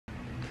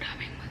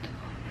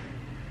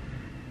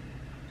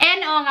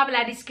oo nga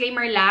pala,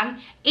 disclaimer lang,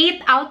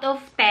 8 out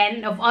of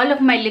 10 of all of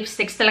my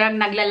lipsticks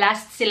talagang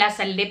naglalast sila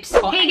sa lips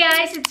ko. Hey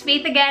guys, it's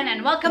Faith again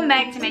and welcome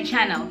back to my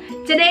channel.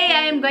 Today,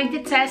 I am going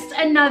to test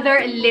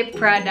another lip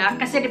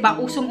product. Kasi diba,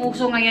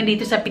 usong-uso ngayon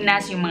dito sa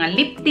Pinas yung mga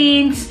lip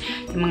tints,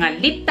 yung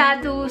mga lip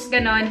tattoos,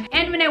 ganon.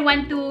 And when I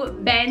went to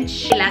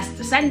Bench last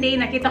Sunday,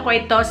 nakita ko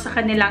ito sa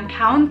kanilang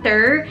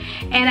counter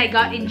and I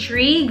got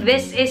intrigued.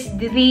 This is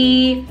the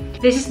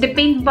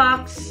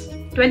Paintbox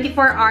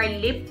 24-hour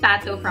lip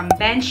tattoo from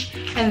Bench,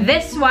 and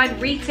this one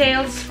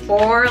retails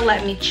for,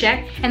 let me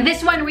check, and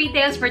this one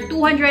retails for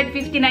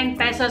 259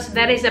 pesos.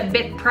 That is a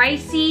bit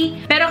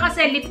pricey, pero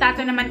kasi lip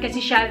tattoo naman kasi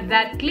siya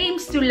that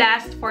claims to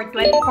last for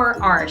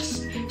 24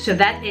 hours, so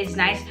that is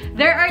nice.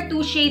 There are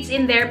 2 shades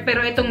in there,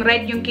 pero itong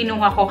red yung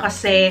kinuha ko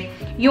kasi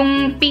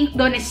yung pink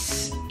doon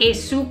is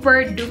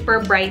super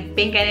duper bright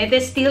pink and it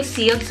is still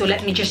sealed, so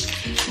let me just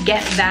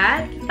get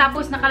that.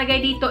 Tapos nakalagay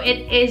dito,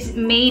 it is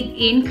made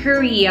in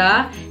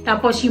Korea.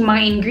 Tapos yung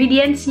mga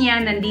ingredients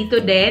niya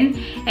nandito din,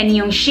 and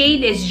yung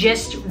shade is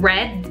just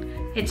red.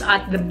 It's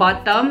at the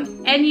bottom,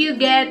 and you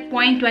get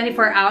 0.24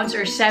 ounce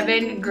or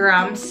 7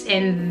 grams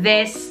in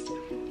this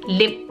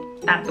lip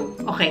tattoo.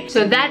 Okay,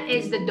 so that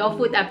is the doe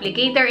foot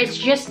applicator. It's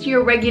just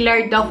your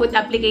regular doe foot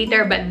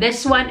applicator, but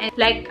this one is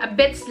like a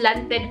bit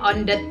slanted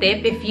on the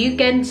tip, if you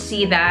can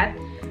see that.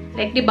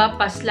 Like, diba,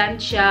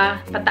 paslant siya,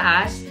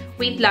 pataas.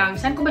 Wait lang,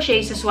 saan ko ba siya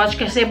isa-swatch?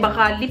 Kasi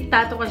baka lip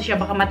tattoo kasi siya,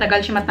 baka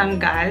matagal siya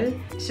matanggal.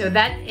 So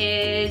that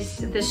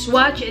is the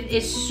swatch. It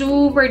is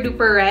super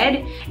duper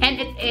red, and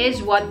it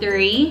is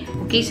watery.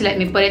 Okay, so let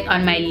me put it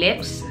on my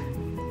lips.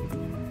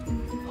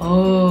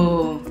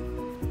 Oh,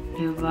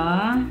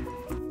 diba?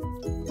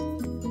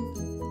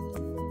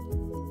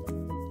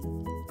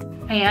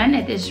 Ayan,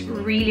 it is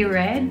really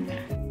red.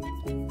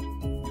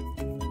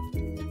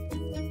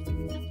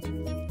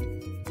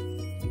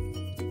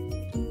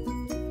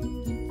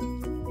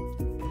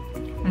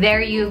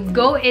 There you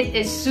go. It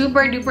is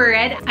super duper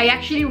red. I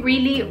actually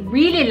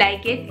really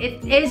like it.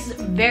 It is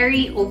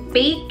very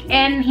opaque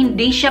and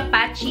hindi siya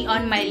patchy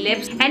on my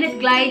lips. And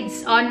it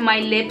glides on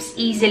my lips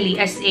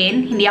easily, as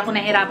in, hindi ako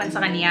nahirapan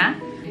sa kanya.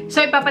 So,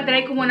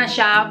 ipapadry ko muna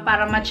siya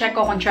para ma-check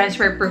ko kung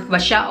transfer proof ba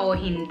siya o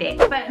hindi.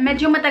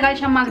 Medyo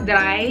matagal siyang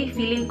mag-dry,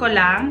 feeling ko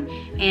lang.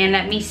 And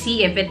let me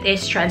see if it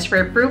is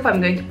transfer proof.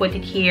 I'm going to put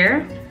it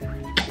here.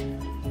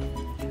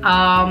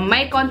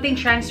 May konting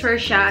transfer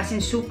siya, as in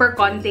super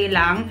konti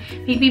lang.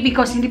 Maybe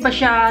because hindi pa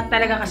siya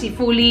talaga kasi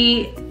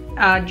fully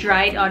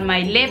dried on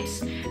my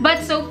lips.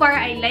 But so far,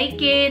 I like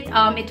it.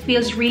 It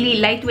feels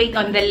really lightweight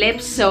on the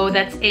lips, so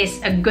that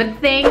is a good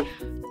thing.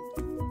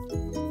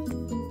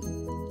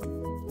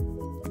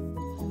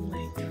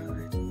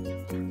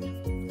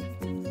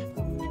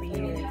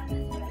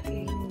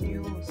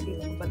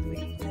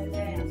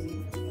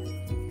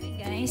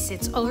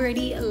 It's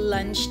already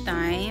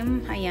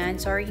lunchtime. Ayan,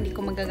 sorry, hindi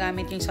ko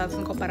magagamit yung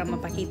cellphone ko para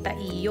mapakita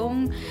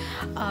yung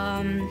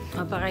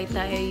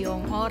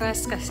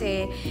oras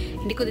kasi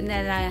hindi ko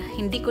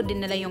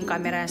dinala yung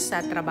camera sa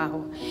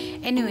trabaho.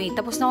 Anyway,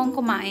 tapos na akong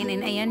kumain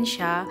and ayan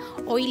siya.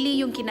 Oily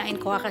yung kinain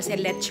ko kasi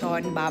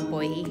lechon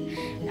baboy.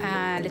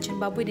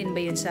 Lechon baboy din ba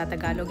yun sa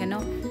Tagalog,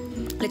 ano?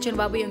 Lechon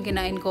baboy yung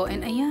kinain ko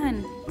and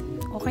ayan.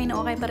 Okay na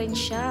okay pa rin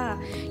siya.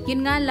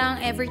 Yun nga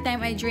lang, every time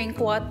I drink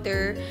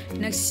water,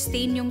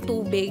 nag-stain yung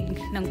tubig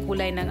ng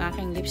kulay ng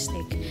aking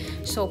lipstick.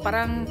 So,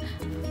 parang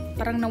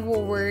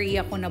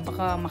nawo-worry ako na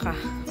baka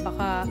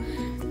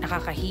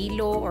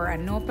nakakahilo or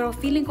ano. Pero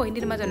feeling ko, hindi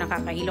naman ito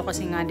nakakahilo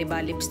kasi nga,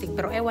 diba, lipstick.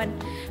 Pero ewan,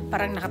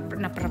 parang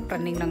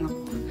naprapraning lang ako.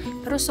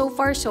 Pero so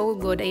far, so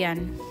good.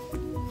 Ayan.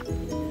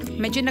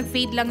 Medyo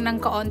nag-fade lang ng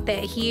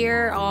kaunti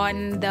here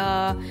on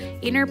the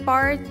inner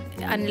part.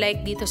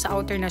 Unlike dito sa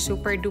outer na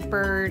super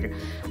duper,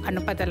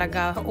 ano pa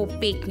talaga,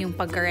 opaque yung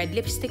pagka-red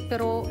lipstick.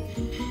 Pero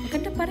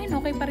maganda pa rin,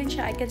 okay pa rin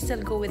siya. I can still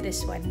go with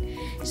this one.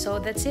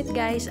 So that's it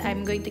guys.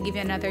 I'm going to give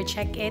you another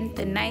check-in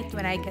tonight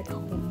when I get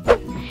home.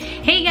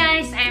 Hey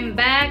guys, I'm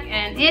back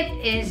and it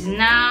is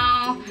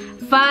now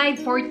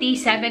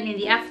 5:47 in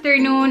the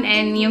afternoon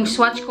and yung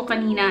swatch ko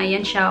kanina,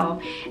 ayan siya oh.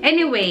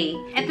 Anyway,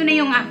 eto na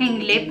yung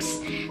aking lips.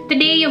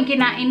 Today, yung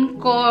kinain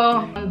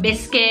ko,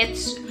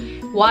 biscuits,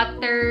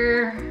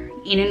 water,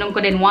 ininom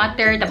ko din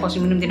water, tapos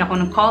uminom din ako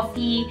ng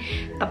coffee,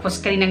 tapos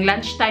kaninang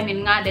lunchtime,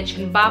 yun nga,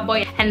 lechon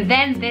baboy. And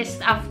then, this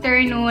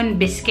afternoon,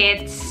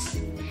 biscuits,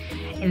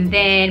 and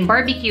then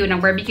barbecue.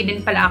 Nag-barbecue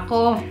din pala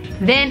ako.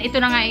 Then, ito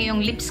na nga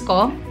yung lips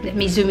ko. Let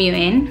me zoom you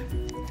in.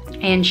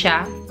 Ayan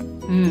siya.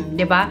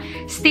 Diba?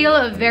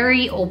 Still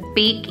very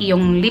opaque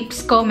yung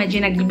lips ko.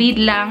 Medyo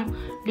nag-bleed lang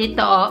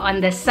dito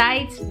on the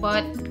sides,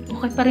 but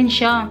okay pa rin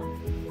siya.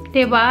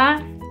 Diba?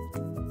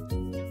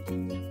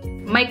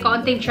 May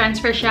konting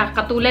transfer siya.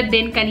 Katulad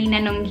din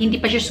kanina nung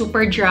hindi pa siya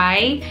super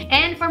dry.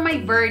 And for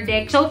my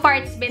verdict, so far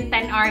it's been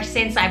 10 hours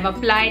since I've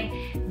applied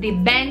the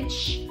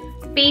Bench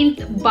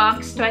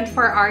Paintbox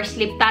 24-hour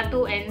lip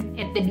tattoo and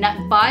it did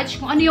not budge.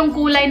 Kung ano yung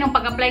kulay nung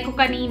pag-apply ko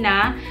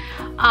kanina,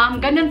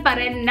 ganun pa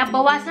rin.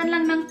 Nabawasan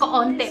lang ng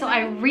kaunti. So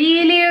I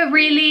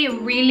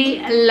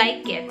really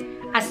like it.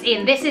 As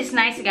in, this is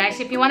nice, guys.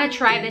 If you wanna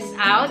try this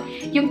out,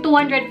 yung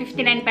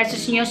 259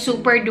 pesos nyo,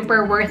 super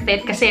duper worth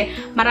it. Kasi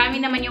marami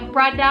naman yung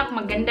product,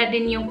 maganda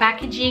din yung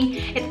packaging.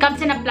 It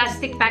comes in a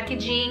plastic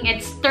packaging.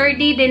 It's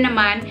sturdy din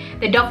naman.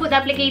 The dog food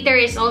applicator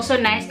is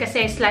also nice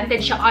kasi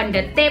slanted siya on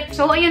the tip.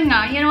 So, ayun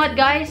nga. You know what,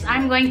 guys?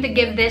 I'm going to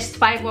give this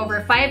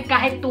 5/5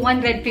 kahit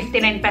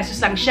 259 pesos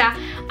lang siya.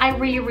 I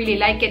really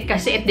like it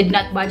kasi it did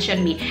not budge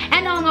on me.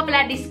 And nga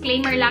pala,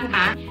 disclaimer lang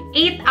ha.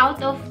 8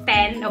 out of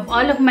 10 of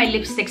all of my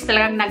lipsticks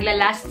talagang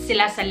naglalast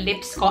sila sa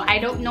lips ko. I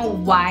don't know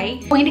why.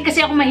 Kung hindi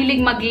kasi ako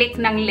mahilig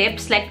mag-lick ng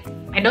lips, like,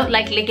 I don't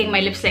like licking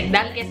my lipstick.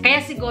 Kaya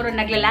siguro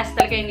naglalast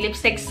talaga yung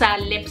lipstick sa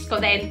lips ko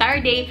the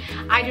entire day.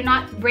 I do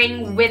not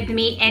bring with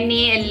me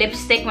any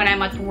lipstick when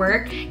I'm at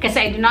work kasi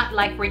I do not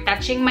like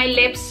retouching my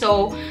lips.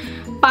 So,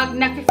 pag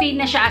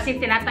nag-fade na siya, as in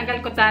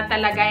tinatanggal ko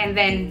talaga and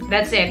then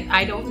that's it.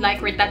 I don't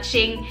like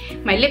retouching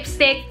my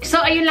lipstick.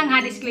 So, ayun lang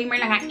ha, disclaimer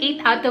lang ha,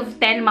 8 out of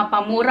 10,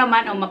 mapamura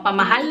man o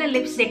mapamahal na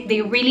lipstick,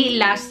 they really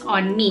last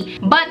on me.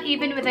 But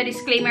even with a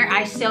disclaimer,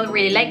 I still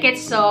really like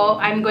it. So,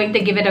 I'm going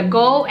to give it a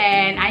go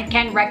and I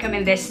can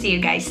recommend this to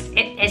you guys.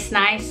 It is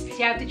nice.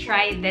 You have to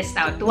try this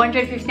out.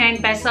 259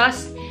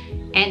 pesos.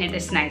 And it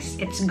is nice.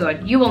 It's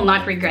good. You will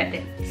not regret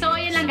it. So,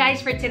 ayun lang guys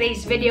for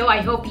today's video.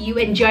 I hope you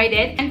enjoyed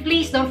it. And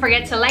please don't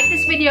forget to like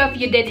this video if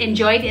you did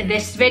enjoy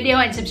this video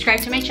and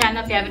subscribe to my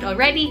channel if you haven't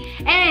already.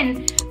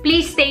 And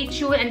please stay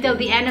tuned until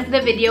the end of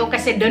the video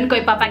kasi dun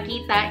ko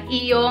ipapakita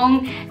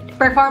yung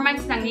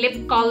performance ng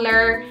lip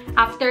color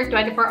after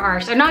 24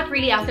 hours. Or not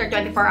really after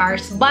 24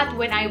 hours, but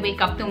when I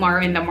wake up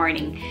tomorrow in the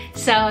morning.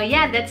 So,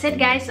 yeah, that's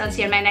it guys. I'll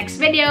see you in my next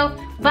video.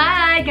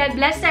 Bye! God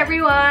bless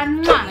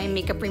everyone! May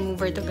makeup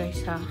remover to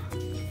guys ha.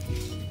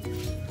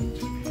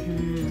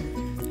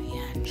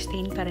 Ayan,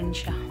 stain pa rin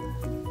siya.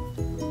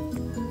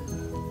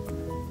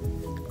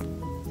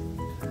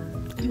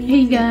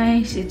 Hey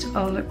guys, it's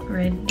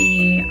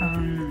already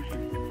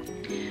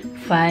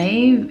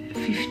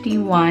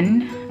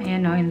 5:51.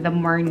 Ayan o, in the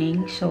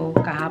morning. So,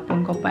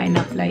 kahapon ko pa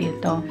in-apply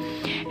ito.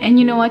 And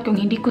you know what? Kung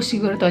hindi ko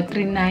siguro ito,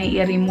 trinay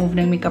i-remove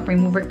ng makeup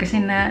remover kasi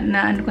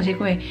ano kasi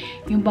ko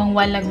yung bang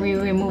while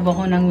nag-remove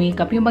ako ng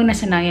makeup, yung bang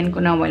nasanayan ko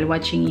na while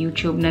watching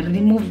YouTube,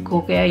 na-remove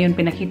ko. Kaya yun,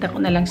 pinakita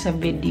ko na lang sa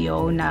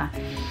video na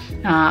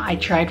I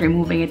tried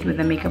removing it with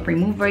the makeup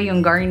remover. Yung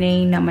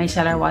Garnier na may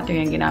salar water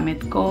yung ginamit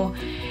ko.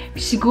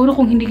 Siguro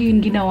kung hindi ko yung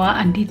ginawa,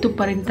 andito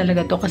pa rin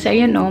talaga to. Kasi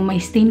ayan o, may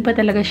stain pa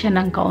talaga siya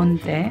ng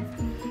kaunti.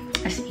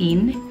 As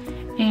in.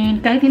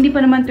 And kahit hindi pa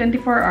naman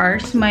 24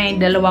 hours, may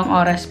 2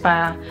 oras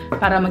pa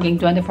para maging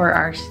 24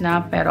 hours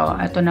na. Pero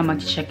ito na,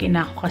 mag-check in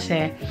ako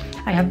kasi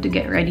I have to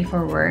get ready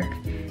for work.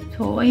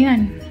 So,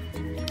 ayan.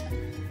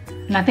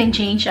 Nothing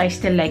changed. I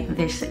still like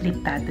this lip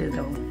tattoo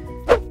though.